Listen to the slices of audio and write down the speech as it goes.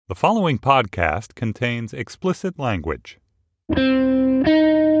The following podcast contains explicit language.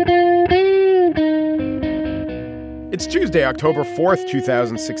 It's Tuesday, October 4th,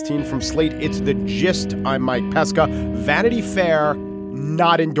 2016. From Slate, it's The Gist. I'm Mike Pesca. Vanity Fair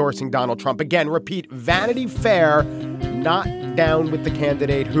not endorsing Donald Trump. Again, repeat, Vanity Fair not down with the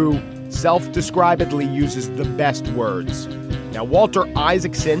candidate who self-describedly uses the best words. Now, Walter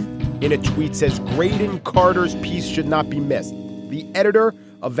Isaacson in a tweet says, Graydon Carter's piece should not be missed. The editor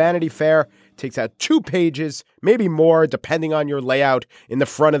of Vanity Fair takes out 2 pages, maybe more, depending on your layout in the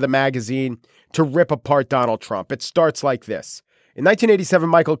front of the magazine, to rip apart Donald Trump. It starts like this. In 1987,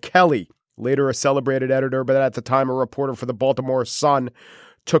 Michael Kelly, later a celebrated editor, but at the time a reporter for the Baltimore Sun,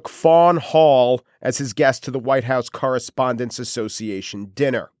 took Fawn Hall as his guest to the White House Correspondents Association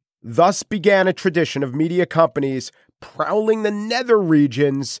dinner. Thus began a tradition of media companies prowling the nether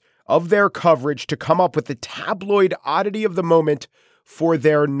regions of their coverage to come up with the tabloid oddity of the moment for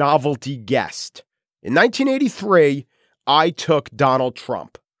their novelty guest. In 1983, I took Donald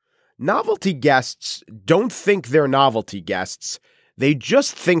Trump. Novelty guests don't think they're novelty guests. They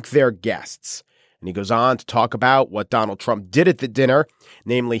just think they're guests. And he goes on to talk about what Donald Trump did at the dinner.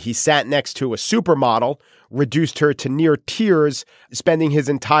 Namely, he sat next to a supermodel, reduced her to near tears, spending his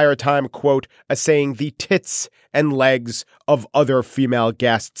entire time, quote, assaying the tits and legs of other female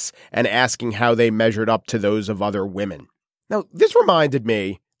guests and asking how they measured up to those of other women. Now, this reminded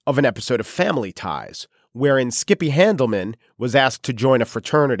me of an episode of Family Ties, wherein Skippy Handelman was asked to join a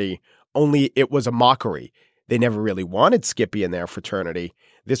fraternity, only it was a mockery. They never really wanted Skippy in their fraternity.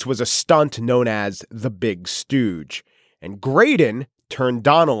 This was a stunt known as the Big Stooge. And Graydon turned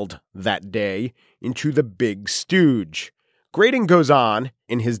Donald that day into the Big Stooge. Graydon goes on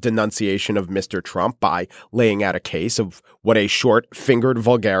in his denunciation of Mr. Trump by laying out a case of what a short-fingered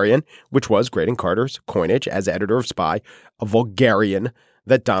vulgarian, which was Graydon Carter's coinage as editor of Spy, a vulgarian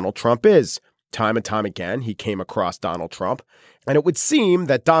that Donald Trump is. Time and time again, he came across Donald Trump, and it would seem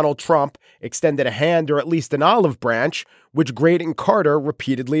that Donald Trump extended a hand or at least an olive branch, which Graydon Carter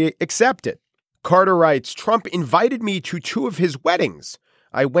repeatedly accepted. Carter writes, Trump invited me to 2 of his weddings.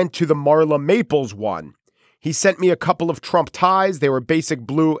 I went to the Marla Maples one. He sent me a couple of Trump ties. They were basic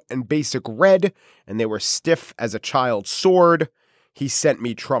blue and basic red, and they were stiff as a child's sword. He sent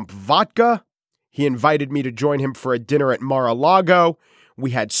me Trump vodka. He invited me to join him for a dinner at Mar-a-Lago. We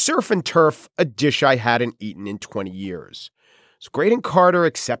had surf and turf, a dish I hadn't eaten in 20 years. So Graydon Carter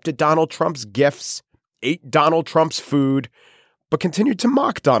accepted Donald Trump's gifts, ate Donald Trump's food, but continued to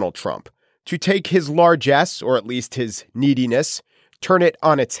mock Donald Trump, to take his largesse, or at least his neediness, turn it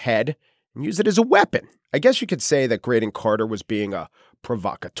on its head, and use it as a weapon. I guess you could say that Graydon Carter was being a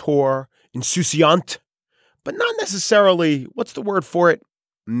provocateur, insouciant, but not necessarily, what's the word for it,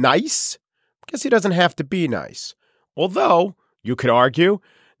 nice? I guess he doesn't have to be nice. Although, you could argue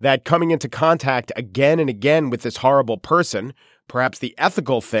that coming into contact again and again with this horrible person, perhaps the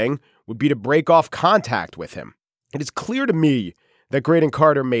ethical thing would be to break off contact with him. It is clear to me that Graydon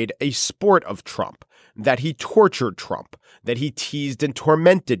Carter made a sport of Trump, that he tortured Trump, that he teased and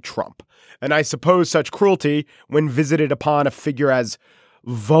tormented Trump. And I suppose such cruelty, when visited upon a figure as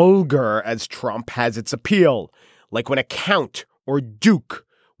vulgar as Trump, has its appeal, like when a count or duke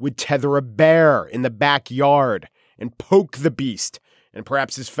would tether a bear in the backyard and poke the beast, and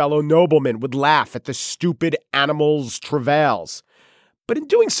perhaps his fellow noblemen would laugh at the stupid animal's travails. But in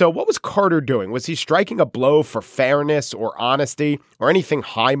doing so, what was Carter doing? Was he striking a blow for fairness or honesty or anything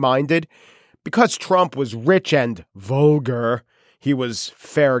high-minded? Because Trump was rich and vulgar, he was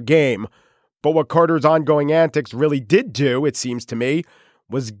fair game. But what Carter's ongoing antics really did do, it seems to me,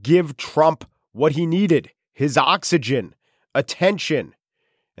 was give Trump what he needed, his oxygen, attention.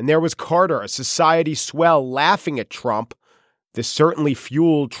 And there was Carter, a society swell, laughing at Trump. This certainly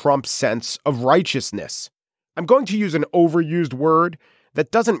fueled Trump's sense of righteousness. I'm going to use an overused word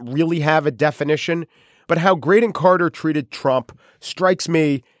that doesn't really have a definition, but how Graydon Carter treated Trump strikes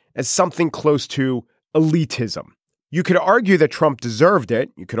me as something close to elitism. You could argue that Trump deserved it.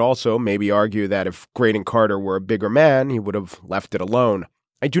 You could also maybe argue that if Graydon Carter were a bigger man, he would have left it alone.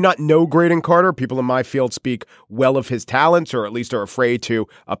 I do not know Graydon Carter. People in my field speak well of his talents, or at least are afraid to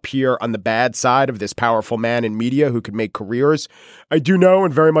appear on the bad side of this powerful man in media who could make careers. I do know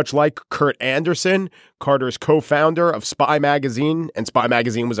and very much like Kurt Anderson, Carter's co-founder of Spy Magazine, and Spy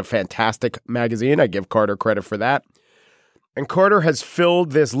Magazine was a fantastic magazine. I give Carter credit for that. And Carter has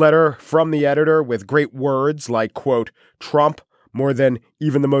filled this letter from the editor with great words like, quote, Trump, more than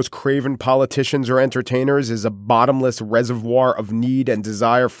even the most craven politicians or entertainers, is a bottomless reservoir of need and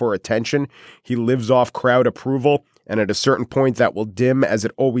desire for attention. He lives off crowd approval, and at a certain point that will dim, as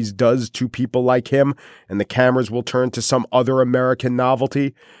it always does to people like him, and the cameras will turn to some other American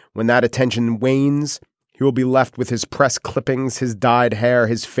novelty. When that attention wanes, he will be left with his press clippings, his dyed hair,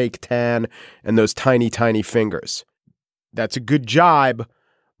 his fake tan, and those tiny, tiny fingers. That's a good jibe,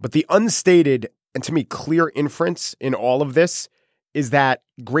 but the unstated and to me clear inference in all of this is that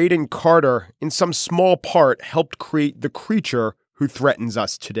Graydon Carter, in some small part, helped create the creature who threatens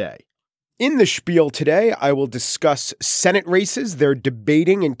us today. In the spiel today, I will discuss Senate races. They're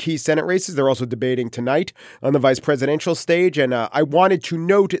debating in key Senate races. They're also debating tonight on the vice presidential stage. And I wanted to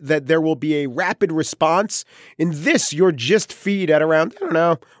note that there will be a rapid response in this, your Gist feed at around,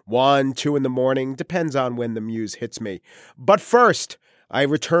 1, 2 in the morning. Depends on when the muse hits me. But first, I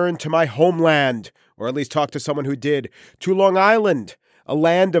return to my homeland, or at least talk to someone who did, to Long Island, a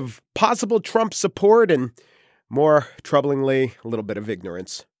land of possible Trump support and, more troublingly, a little bit of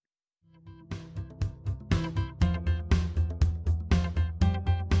ignorance.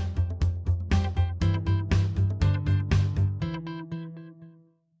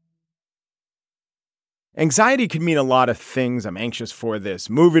 Anxiety could mean a lot of things. I'm anxious for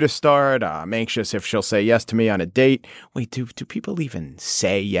this movie to start. I'm anxious if she'll say yes to me on a date. Wait, do people even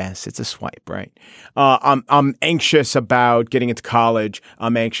say yes? It's a swipe, right? I'm anxious about getting into college.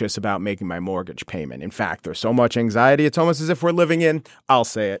 I'm anxious about making my mortgage payment. In fact, there's so much anxiety, it's almost as if we're living in, I'll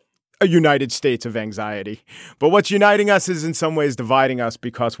say it, a United States of anxiety. But what's uniting us is in some ways dividing us,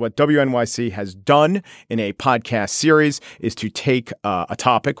 because what WNYC has done in a podcast series is to take a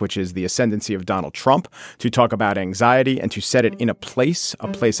topic, which is the ascendancy of Donald Trump, to talk about anxiety and to set it in a place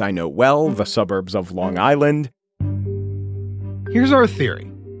I know well, the suburbs of Long Island. Here's our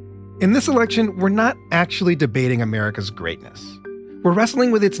theory. In this election, we're not actually debating America's greatness. We're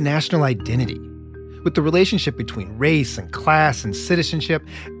wrestling with its national identity, with the relationship between race and class and citizenship,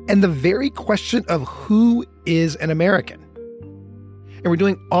 and the very question of who is an American. And we're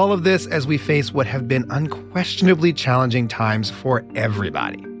doing all of this as we face what have been unquestionably challenging times for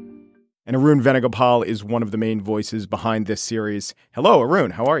everybody. And Arun Venugopal is one of the main voices behind this series. Hello,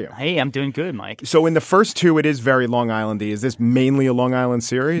 Arun. How are you? Hey, I'm doing good, Mike. So in the first two, it is very Long Island-y. Is this mainly a Long Island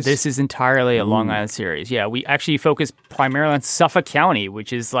series? This is entirely a Long Island series. Yeah, we actually focus primarily on Suffolk County,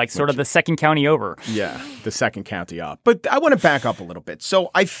 which is like sort of the second county over. Yeah, the second county up. But I want to back up a little bit.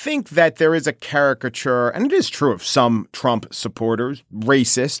 So I think that there is a caricature, and it is true of some Trump supporters,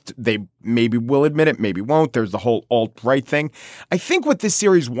 racist. They maybe will admit it, maybe won't. There's the whole alt-right thing. I think what this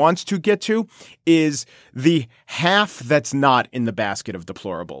series wants to get to is the half that's not in the basket of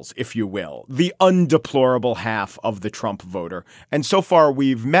deplorables, if you will, the undeplorable half of the Trump voter. And so far,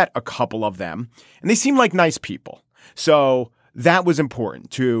 we've met a couple of them, and they seem like nice people. So that was important,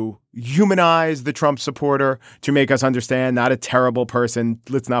 to humanize the Trump supporter, to make us understand not a terrible person.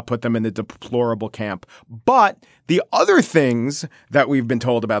 Let's not put them in the deplorable camp. But the other things that we've been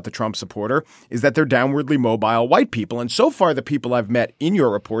told about the Trump supporter is that they're downwardly mobile white people. And so far, the people I've met in your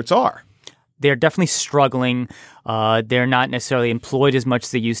reports are. They're definitely struggling. They're not necessarily employed as much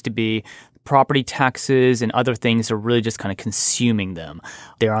as they used to be. Property taxes and other things are really just kind of consuming them.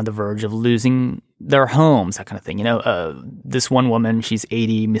 They're on the verge of losing their homes, that kind of thing. You know, this one woman, she's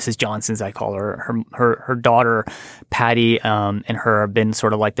 80, Mrs. Johnson, as I call her. Her daughter, Patty, and her have been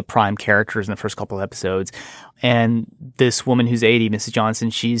sort of like the prime characters in the first couple of episodes. And this woman who's 80, Mrs. Johnson,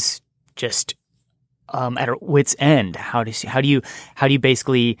 she's just at her wit's end. How do you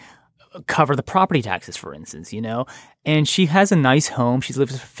basically cover the property taxes, for instance, you know? And she has a nice home. She's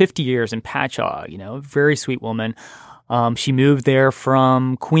lived for 50 years in Patchogue, you know, very sweet woman. She moved there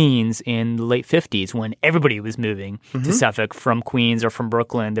from Queens in the late 50s when everybody was moving to Suffolk from Queens or from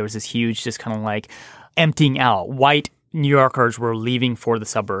Brooklyn. There was this huge just kind of like emptying out. White New Yorkers were leaving for the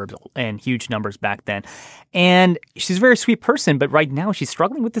suburbs in huge numbers back then. And she's a very sweet person, but right now she's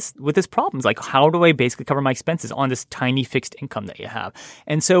struggling with this problem. It's like, how do I basically cover my expenses on this tiny fixed income that you have?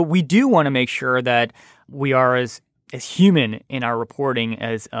 And so we do want to make sure that we are as human in our reporting,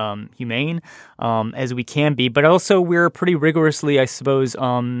 as humane as we can be, but also we're pretty rigorously, I suppose,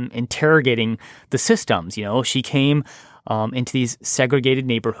 interrogating the systems. You know, she came into these segregated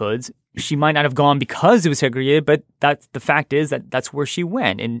neighborhoods. She might not have gone because it was segregated, but the fact is that that's where she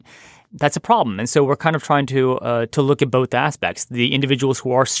went, and that's a problem. And so we're kind of trying to look at both aspects: the individuals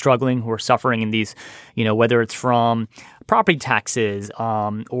who are struggling, who are suffering in these, you know, whether it's from property taxes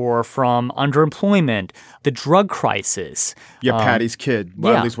or from underemployment, the drug crisis. Yeah, Patty's kid,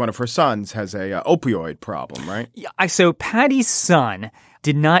 well, at least one of her sons, has a opioid problem, right? Yeah, so Patty's son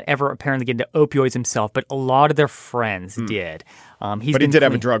did not ever apparently get into opioids himself, but a lot of their friends did. But he did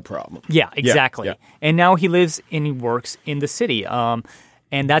have a drug problem. Yeah, exactly. Yeah. And now he lives and he works in the city.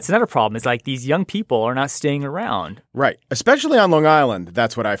 And that's another problem. It's like these young people are not staying around. Right. Especially on Long Island,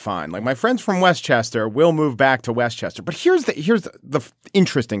 that's what I find. Like my friends from Westchester will move back to Westchester. But here's the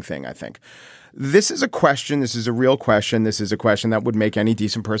interesting thing, I think. This is a question. This is a real question. This is a question that would make any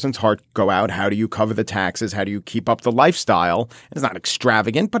decent person's heart go out. How do you cover the taxes? How do you keep up the lifestyle? It's not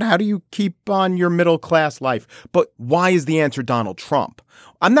extravagant, but how do you keep on your middle class life? But why is the answer Donald Trump?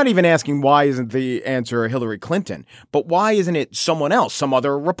 I'm not even asking why isn't the answer Hillary Clinton, but why isn't it someone else, some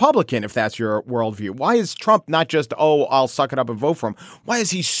other Republican, if that's your worldview? Why is Trump not just, I'll suck it up and vote for him? Why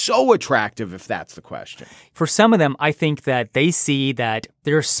is he so attractive, if that's the question? For some of them, I think that they see that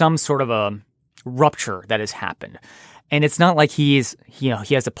there's some sort of a rupture that has happened. And it's not like he has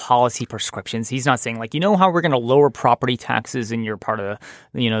the policy prescriptions. He's not saying like, how we're going to lower property taxes in your part of,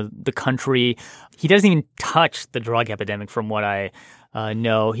 the country. He doesn't even touch the drug epidemic from what I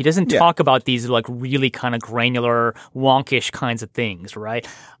know. He doesn't talk about these like really kind of granular, wonkish kinds of things, right?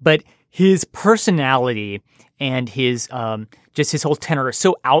 But his personality and his just his whole tenor is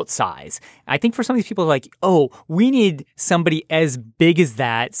so outsized. I think for some of these people, like, we need somebody as big as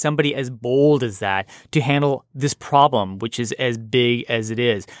that, somebody as bold as that to handle this problem, which is as big as it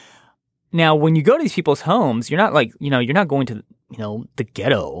is. Now, when you go to these people's homes, you're not like, you're not going to, the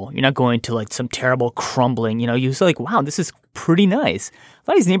ghetto. You're not going to like some terrible crumbling, you say like, wow, this is pretty nice.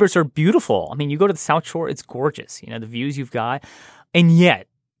 A lot of these neighbors are beautiful. I mean, you go to the South Shore, it's gorgeous, the views you've got. And yet,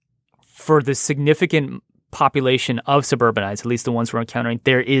 for the significant population of suburbanites, at least the ones we're encountering,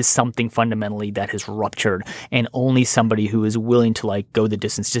 there is something fundamentally that has ruptured, and only somebody who is willing to like go the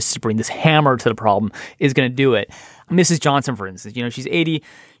distance just to bring this hammer to the problem is going to do it. Mrs. Johnson, for instance, she's 80.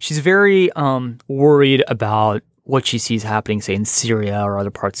 She's very worried about what she sees happening, say, in Syria or other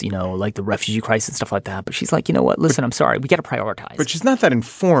parts, like the refugee crisis and stuff like that. But she's like, you know what? Listen, I'm sorry. We got to prioritize. But she's not that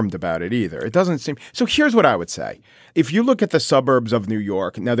informed about it either. It doesn't seem. So here's what I would say. If you look at the suburbs of New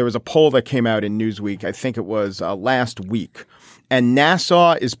York, now there was a poll that came out in Newsweek, I think it was last week. And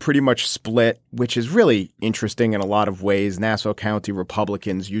Nassau is pretty much split, which is really interesting in a lot of ways. Nassau County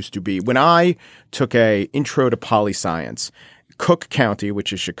Republicans used to be. When I took a intro to poli-science, Cook County,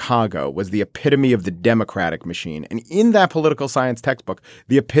 which is Chicago, was the epitome of the Democratic machine. And in that political science textbook,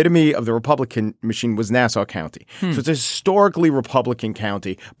 the epitome of the Republican machine was Nassau County. So it's a historically Republican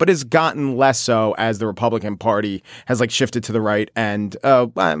county, but has gotten less so as the Republican Party has like shifted to the right. And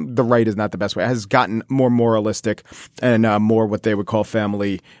the right is not the best way. It has gotten more moralistic and more what they would call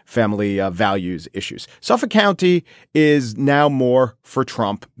family values issues. Suffolk County is now more for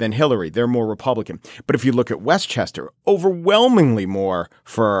Trump than Hillary. They're more Republican. But if you look at Westchester, overwhelmingly more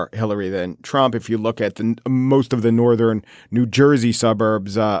for Hillary than Trump. If you look at most of the northern New Jersey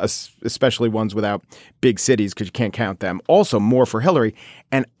suburbs, especially ones without big cities, because you can't count them, also more for Hillary.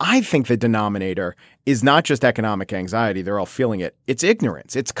 And I think the denominator is not just economic anxiety. They're all feeling it. It's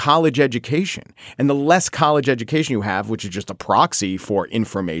ignorance. It's college education. And the less college education you have, which is just a proxy for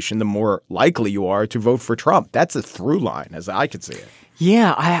information, the more likely you are to vote for Trump. That's a through line, as I could see it.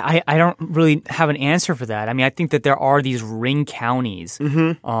 Yeah, I don't really have an answer for that. I mean, I think that there are these ring counties.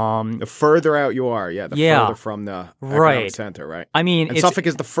 Mm-hmm. The further out you are, further from the economic center, right? I mean, and Suffolk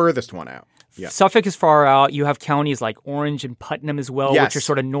is the furthest one out. Yeah. Suffolk is far out. You have counties like Orange and Putnam as well, which are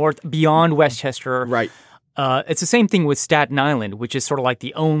sort of north beyond Westchester. Right. It's the same thing with Staten Island, which is sort of like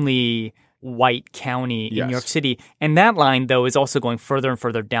the only white county in New York City. And that line, though, is also going further and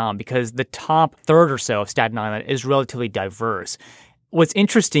further down because the top third or so of Staten Island is relatively diverse. What's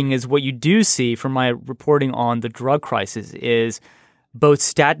interesting is what you do see from my reporting on the drug crisis is both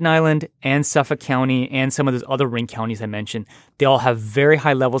Staten Island and Suffolk County and some of those other ring counties I mentioned, they all have very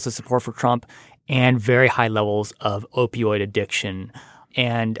high levels of support for Trump and very high levels of opioid addiction.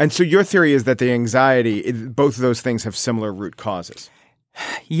 And so your theory is that the anxiety, both of those things have similar root causes.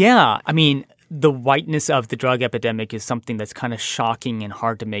 Yeah. I mean, the whiteness of the drug epidemic is something that's kind of shocking and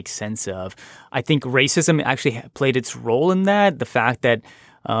hard to make sense of. I think racism actually played its role in that. The fact that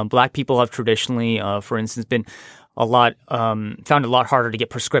black people have traditionally, for instance, been found a lot harder to get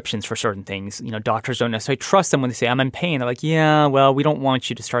prescriptions for certain things. Doctors don't necessarily trust them when they say, I'm in pain. They're like, yeah, well, we don't want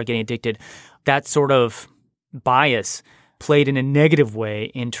you to start getting addicted. That sort of bias played in a negative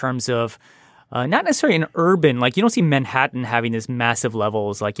way in terms of not necessarily an urban, like you don't see Manhattan having this massive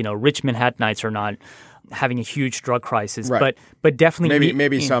levels, like, rich Manhattanites are not having a huge drug crisis, right. but definitely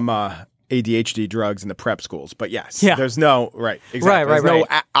maybe some ADHD drugs in the prep schools. But yes, Yeah. there's no, right, exactly. Right, There's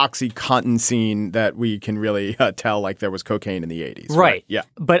right. no OxyContin scene that we can really tell like there was cocaine in the 80s. Right. Yeah.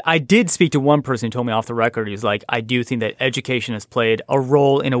 But I did speak to one person who told me off the record, he's like, I do think that education has played a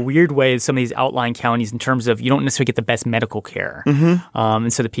role in a weird way in some of these outlying counties in terms of you don't necessarily get the best medical care.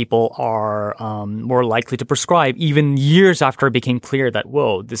 And so the people are more likely to prescribe even years after it became clear that,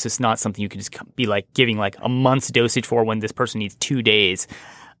 whoa, this is not something you can just be like giving like a month's dosage for when this person needs 2 days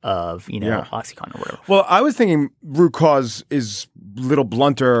of, OxyContin or whatever. Well, I was thinking root cause is a little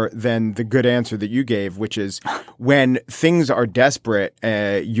blunter than the good answer that you gave, which is when things are desperate,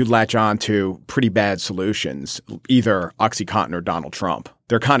 you latch on to pretty bad solutions, either OxyContin or Donald Trump.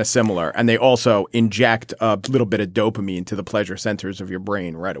 They're kind of similar, and they also inject a little bit of dopamine to the pleasure centers of your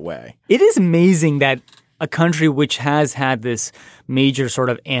brain right away. It is amazing that a country which has had this major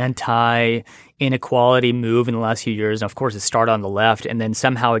sort of anti-inequality move in the last few years, and of course it started on the left, and then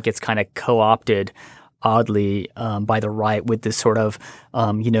somehow it gets kind of co-opted oddly by the right with this sort of,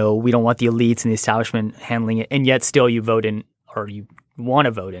 we don't want the elites and the establishment handling it, and yet still you vote in, or you want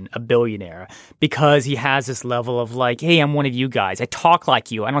to vote in a billionaire because he has this level of like, hey, I'm one of you guys. I talk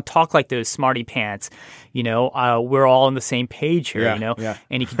like you. I don't talk like those smarty pants. We're all on the same page here, Yeah.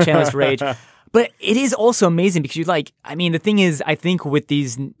 and he can channel his rage. But it is also amazing because the thing is, I think with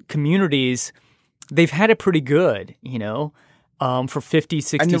these communities, they've had it pretty good, for 50,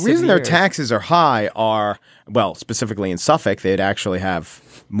 60, And the 70 reason their years. taxes are high are, well, specifically in Suffolk, they'd actually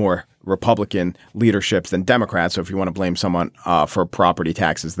have more Republican leaderships than Democrats. So if you want to blame someone for property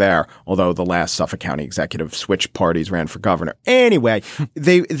taxes there, although the last Suffolk County executive switched parties, ran for governor. Anyway,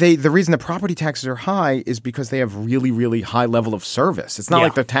 the reason the property taxes are high is because they have really, really high level of service. It's not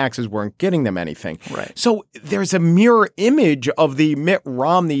like the taxes weren't getting them anything. Right. So there's a mirror image of the Mitt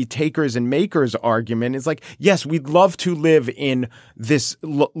Romney takers and makers argument. It's like, yes, we'd love to live in this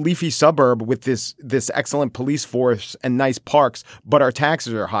leafy suburb with this excellent police force and nice parks, but our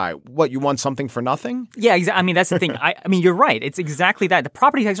taxes are high. What, you want something for nothing? Yeah, exactly. I mean, that's the thing. I mean, you're right. It's exactly that. The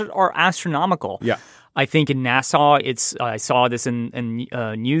property taxes are astronomical. Yeah. I think in Nassau, I saw this in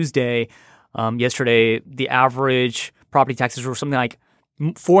Newsday yesterday, the average property taxes were something like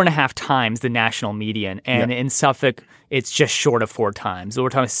 4.5 times the national median. And in Suffolk, it's just short of 4 times. So we're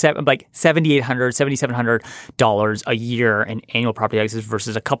talking like $7,800, $7,700 a year in annual property taxes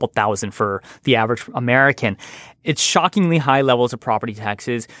versus a couple thousand for the average American. It's shockingly high levels of property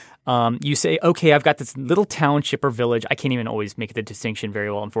taxes. You say, okay, I've got this little township or village. I can't even always make the distinction very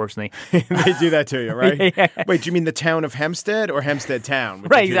well, unfortunately. They do that to you, right? Yeah. Wait, do you mean the town of Hempstead or Hempstead Town?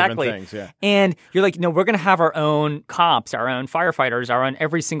 Which Right, are two different exactly. things, yeah. And you're like, no, we're going to have our own cops, our own firefighters, our own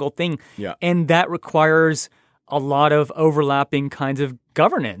every single thing. Yeah. And that requires a lot of overlapping kinds of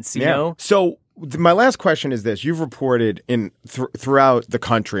governance, you know? So my last question is this. You've reported throughout the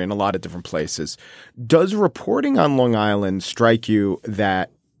country in a lot of different places. Does reporting on Long Island strike you that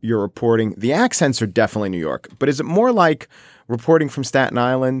you're reporting, the accents are definitely New York, but is it more like reporting from Staten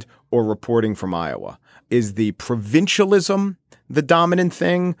Island or reporting from Iowa? Is the provincialism the dominant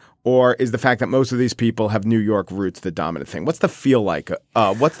thing, or is the fact that most of these people have New York roots the dominant thing? What's the feel like? For you?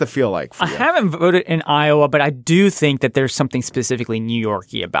 I haven't voted in Iowa, but I do think that there's something specifically New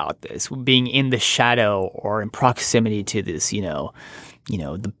York-y about this, being in the shadow or in proximity to this,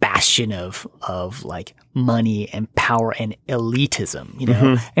 the bastion of like money and power and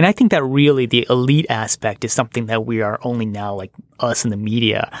elitism, And I think that really the elite aspect is something that we are only now, like us in the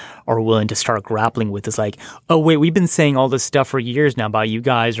media, are willing to start grappling with. Is like, oh wait, we've been saying all this stuff for years now about you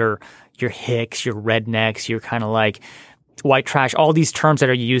guys are you're hicks, you're rednecks, you're kind of like white trash, all these terms that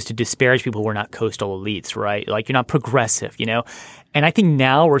are used to disparage people who are not coastal elites, right? Like you're not progressive, And I think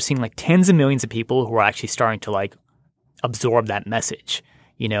now we're seeing like tens of millions of people who are actually starting to like absorb that message.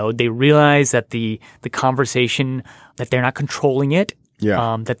 They realize that the conversation, that they're not controlling it,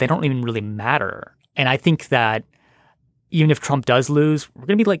 that they don't even really matter. And I think that even if Trump does lose, we're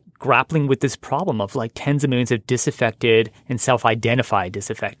going to be like grappling with this problem of like tens of millions of disaffected and self-identified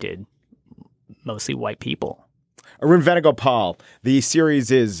disaffected, mostly white people. Arun Venugopal, the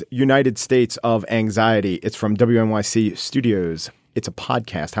series is United States of Anxiety. It's from WNYC Studios. It's a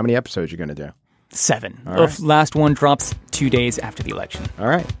podcast. How many episodes are you going to do? 7. All right. The last one drops 2 days after the election. All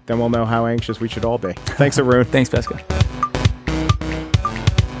right. Then we'll know how anxious we should all be. Thanks, Arun. Thanks, Pesca.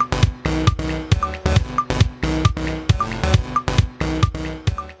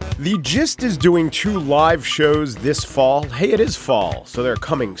 The Gist is doing 2 live shows this fall. Hey, it is fall, so they're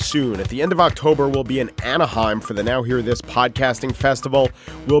coming soon. At the end of October, we'll be in Anaheim for the Now Hear This podcasting festival.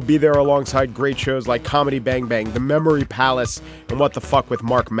 We'll be there alongside great shows like Comedy Bang Bang, The Memory Palace, and What the Fuck with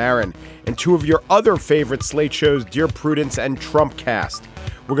Mark Maron, and 2 of your other favorite Slate shows, Dear Prudence and Trumpcast.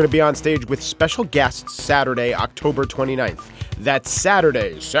 We're going to be on stage with special guests Saturday, October 29th. That's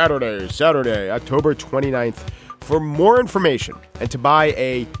Saturday, October 29th. For more information and to buy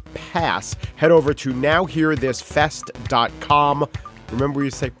a pass, head over to nowhearthisfest.com. Remember,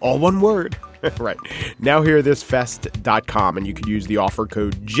 you say all one word. Right. Nowhearthisfest.com. And you could use the offer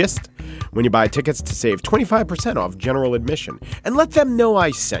code GIST when you buy tickets to save 25% off general admission. And let them know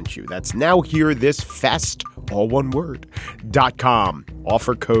I sent you. That's nowhearthisfest, all one word, .com.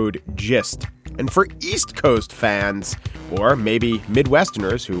 Offer code GIST. And for East Coast fans, or maybe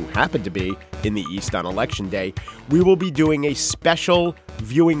Midwesterners who happen to be in the East on Election Day, we will be doing a special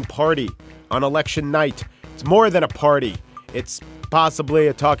viewing party on election night. It's more than a party. It's possibly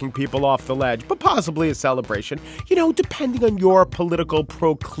a talking people off the ledge, but possibly a celebration, depending on your political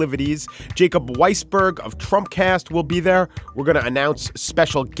proclivities. Jacob Weisberg of Trumpcast will be there. We're going to announce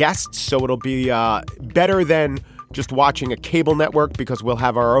special guests, so it'll be better than just watching a cable network because we'll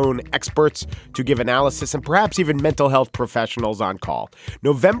have our own experts to give analysis and perhaps even mental health professionals on call.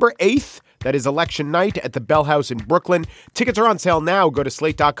 November 8th, that is election night at the Bell House in Brooklyn. Tickets are on sale now. Go to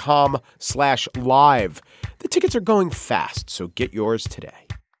slate.com/live. The tickets are going fast, so get yours today.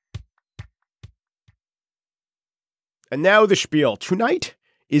 And now the spiel. Tonight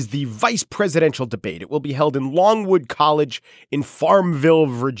is the vice presidential debate. It will be held in Longwood College in Farmville,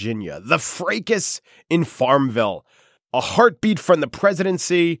 Virginia. The fracas in Farmville. A heartbeat from the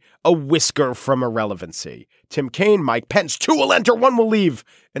presidency, a whisker from irrelevancy. Tim Kaine, Mike Pence, 2 will enter, 1 will leave,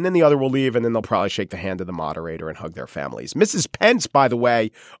 and then the other will leave, and then they'll probably shake the hand of the moderator and hug their families. Mrs. Pence, by the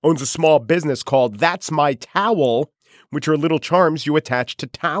way, owns a small business called That's My Towel, which are little charms you attach to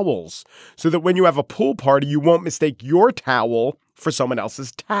towels, so that when you have a pool party, you won't mistake your towel for someone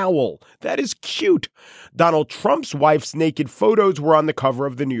else's towel. That is cute. Donald Trump's wife's naked photos were on the cover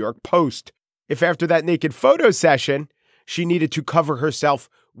of the New York Post. If after that naked photo session, she needed to cover herself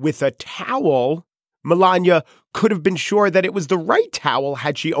with a towel, Melania could have been sure that it was the right towel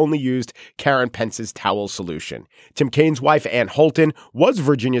had she only used Karen Pence's towel solution. Tim Kaine's wife, Ann Holton, was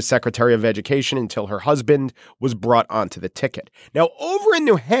Virginia's Secretary of Education until her husband was brought onto the ticket. Now, over in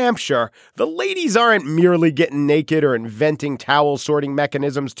New Hampshire, the ladies aren't merely getting naked or inventing towel sorting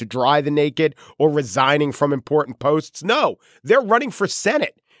mechanisms to dry the naked or resigning from important posts. No, they're running for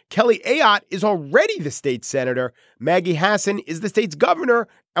Senate. Kelly Ayotte is already the state senator. Maggie Hassan is the state's governor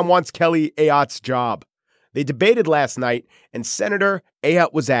and wants Kelly Ayotte's job. They debated last night, and Senator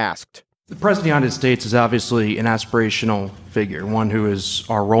Ayotte was asked. The President of the United States is obviously an aspirational figure, one who is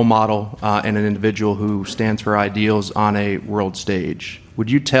our role model and an individual who stands for ideals on a world stage.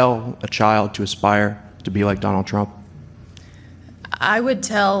 Would you tell a child to aspire to be like Donald Trump? I would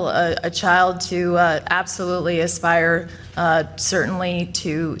tell a child to absolutely aspire, certainly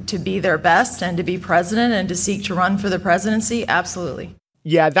to be their best and to be president and to seek to run for the presidency. Absolutely.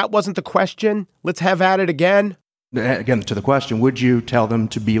 Yeah, that wasn't the question. Let's have at it again. Again, to the question, would you tell them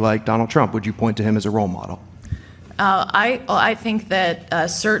to be like Donald Trump? Would you point to him as a role model? I think that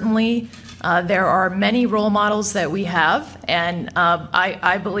certainly there are many role models that we have, and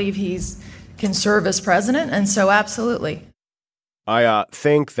I believe can serve as president, and so absolutely. I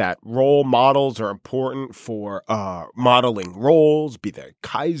think that role models are important for modeling roles, be they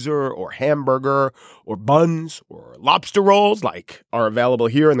Kaiser or hamburger or buns or lobster rolls like are available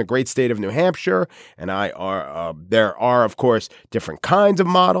here in the great state of New Hampshire. And there are, of course, different kinds of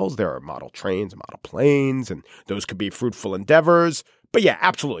models. There are model trains, model planes, and those could be fruitful endeavors. But yeah,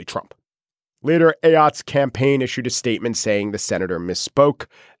 absolutely Trump. Later, Ayotte's campaign issued a statement saying the senator misspoke.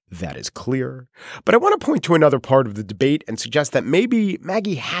 That is clear. But I want to point to another part of the debate and suggest that maybe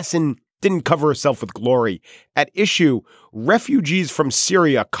Maggie Hassan didn't cover herself with glory. At issue, refugees from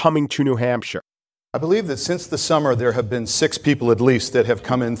Syria coming to New Hampshire. I believe that since the summer, there have been 6 people at least that have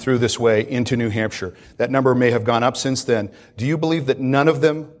come in through this way into New Hampshire. That number may have gone up since then. Do you believe that none of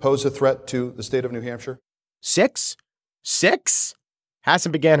them pose a threat to the state of New Hampshire? 6? 6?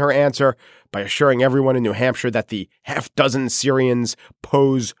 Hassan began her answer by assuring everyone in New Hampshire that the half-dozen Syrians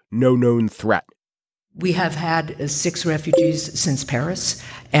pose no known threat. We have had 6 refugees since Paris,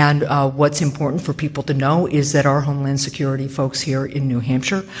 and what's important for people to know is that our Homeland Security folks here in New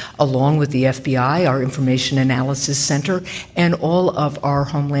Hampshire, along with the FBI, our Information Analysis Center, and all of our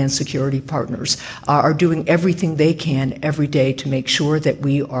Homeland Security partners are doing everything they can every day to make sure that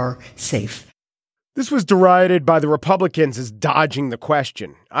we are safe. This was derided by the Republicans as dodging the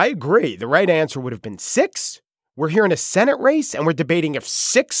question. I agree. The right answer would have been 6. We're here in a Senate race, and we're debating if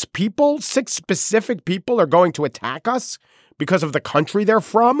 6 specific people are going to attack us because of the country they're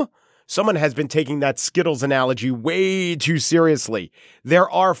from. Someone has been taking that Skittles analogy way too seriously. There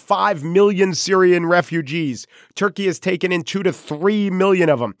are 5 million Syrian refugees. Turkey has taken in 2 to 3 million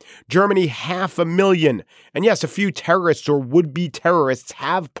of them. Germany, 500,000. And yes, a few terrorists or would-be terrorists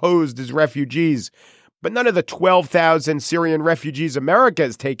have posed as refugees. But none of the 12,000 Syrian refugees America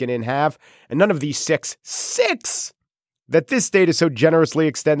has taken in have, and none of these six that this state has so generously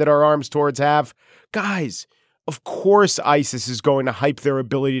extended our arms towards have. Guys, of course ISIS is going to hype their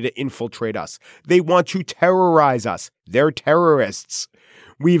ability to infiltrate us. They want to terrorize us. They're terrorists.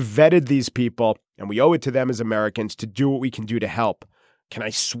 We've vetted these people, and we owe it to them as Americans to do what we can do to help. Can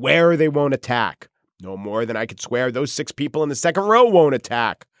I swear they won't attack? No more than I could swear those 6 people in the second row won't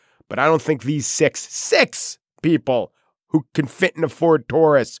attack. But I don't think these six people who can fit in a Ford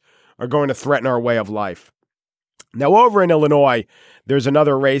Taurus are going to threaten our way of life. Now, over in Illinois, there's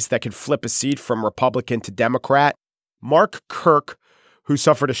another race that could flip a seat from Republican to Democrat. Mark Kirk, who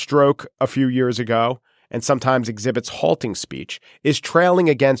suffered a stroke a few years ago and sometimes exhibits halting speech, is trailing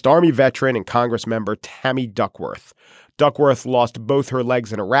against Army veteran and Congress member Tammy Duckworth. Duckworth lost both her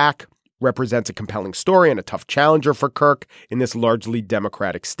legs in Iraq, represents a compelling story and a tough challenger for Kirk in this largely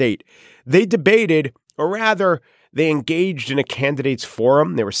Democratic state. They debated, or rather, they engaged in a candidates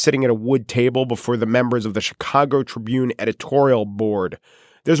forum. They were sitting at a wood table before the members of the Chicago Tribune editorial board.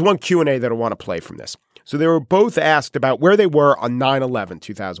 There's one Q&A that I want to play from this. So they were both asked about where they were on 9/11,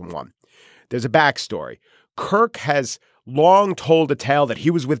 2001. There's a backstory. Kirk has long told a tale that he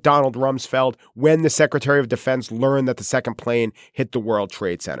was with Donald Rumsfeld when the Secretary of Defense learned that the second plane hit the World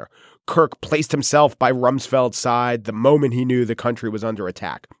Trade Center. Kirk placed himself by Rumsfeld's side the moment he knew the country was under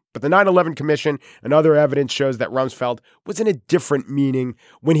attack. But the 9/11 Commission and other evidence shows that Rumsfeld was in a different meaning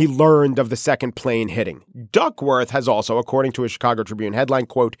when he learned of the second plane hitting. Duckworth has also, according to a Chicago Tribune headline,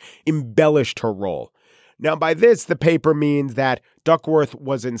 quote, embellished her role. Now, by this, the paper means that Duckworth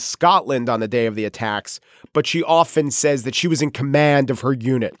was in Scotland on the day of the attacks, but she often says that she was in command of her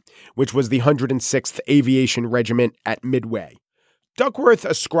unit, which was the 106th Aviation Regiment at Midway. Duckworth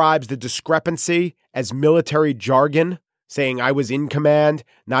ascribes the discrepancy as military jargon, saying I was in command,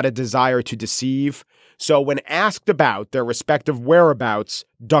 not a desire to deceive. So when asked about their respective whereabouts,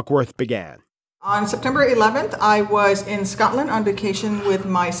 Duckworth began. On September 11th, I was in Scotland on vacation with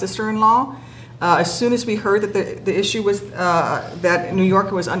my sister-in-law. As soon as we heard that the issue was that New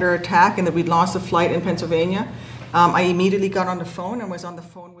York was under attack and that we'd lost a flight in Pennsylvania, I immediately got on the phone and was on the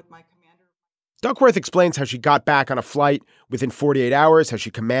phone with my commander. Duckworth explains how she got back on a flight within 48 hours, how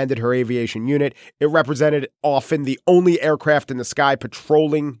she commanded her aviation unit. It represented often the only aircraft in the sky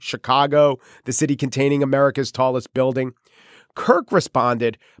patrolling Chicago, the city containing America's tallest building. Kirk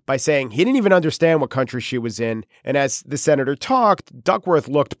responded by saying he didn't even understand what country she was in, and as the senator talked, Duckworth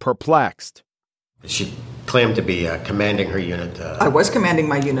looked perplexed. She claimed to be commanding her unit. I was commanding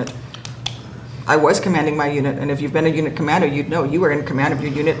my unit. And if you've been a unit commander, you'd know you were in command of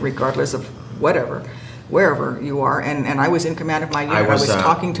your unit regardless of wherever you are. And I was in command of my unit. I was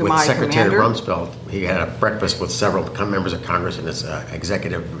talking to my Secretary commander. Rumsfeld. He had a breakfast with several members of Congress in his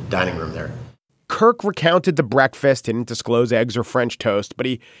executive dining room there. Kirk recounted the breakfast, didn't disclose eggs or French toast, but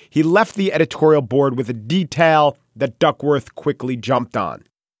he left the editorial board with a detail that Duckworth quickly jumped on.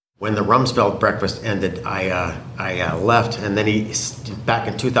 When the Rumsfeld breakfast ended, I left, and then back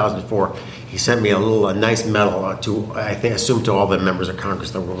in 2004, he sent me a nice medal assumed to all the members of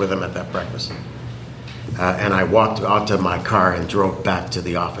Congress that were with him at that breakfast. And I walked out to my car and drove back to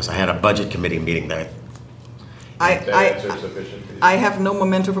the office. I had a budget committee meeting there. I have no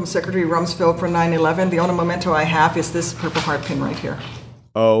memento from Secretary Rumsfeld for 9/11. The only memento I have is this Purple Heart pin right here.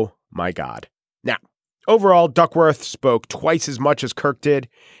 Oh, my God. Now, overall, Duckworth spoke twice as much as Kirk did.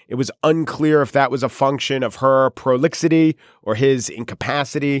 It was unclear if that was a function of her prolixity or his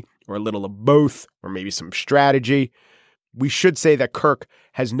incapacity or a little of both or maybe some strategy. We should say that Kirk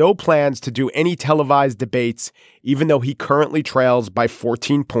has no plans to do any televised debates, even though he currently trails by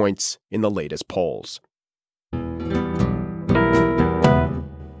 14 points in the latest polls.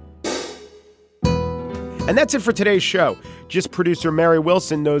 And that's it for today's show. Just producer Mary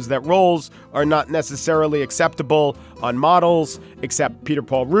Wilson knows that roles are not necessarily acceptable on models, except Peter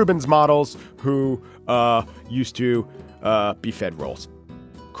Paul Rubin's models, who used to be fed roles.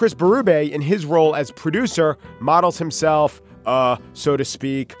 Chris Berube, in his role as producer, models himself, so to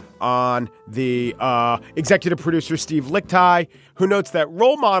speak, on the executive producer Steve Lickteig, who notes that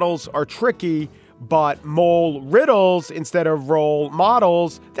role models are tricky, but mole riddles instead of role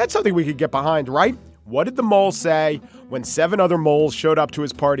models, that's something we could get behind, right? What did the mole say when 7 other moles showed up to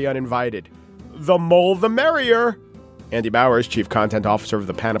his party uninvited? The mole the merrier. Andy Bowers, Chief Content Officer of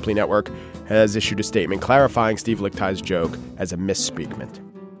the Panoply Network, has issued a statement clarifying Steve Lickteig's joke as a misspeakment.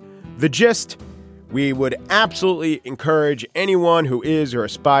 The Gist. We would absolutely encourage anyone who is or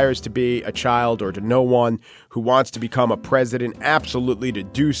aspires to be a child or to know one who wants to become a president absolutely to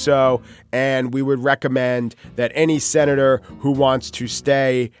do so. And we would recommend that any senator who wants to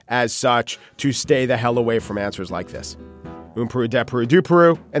stay as such to stay the hell away from answers like this. Un Peru, de Peru, du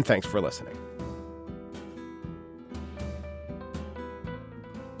Peru, and thanks for listening.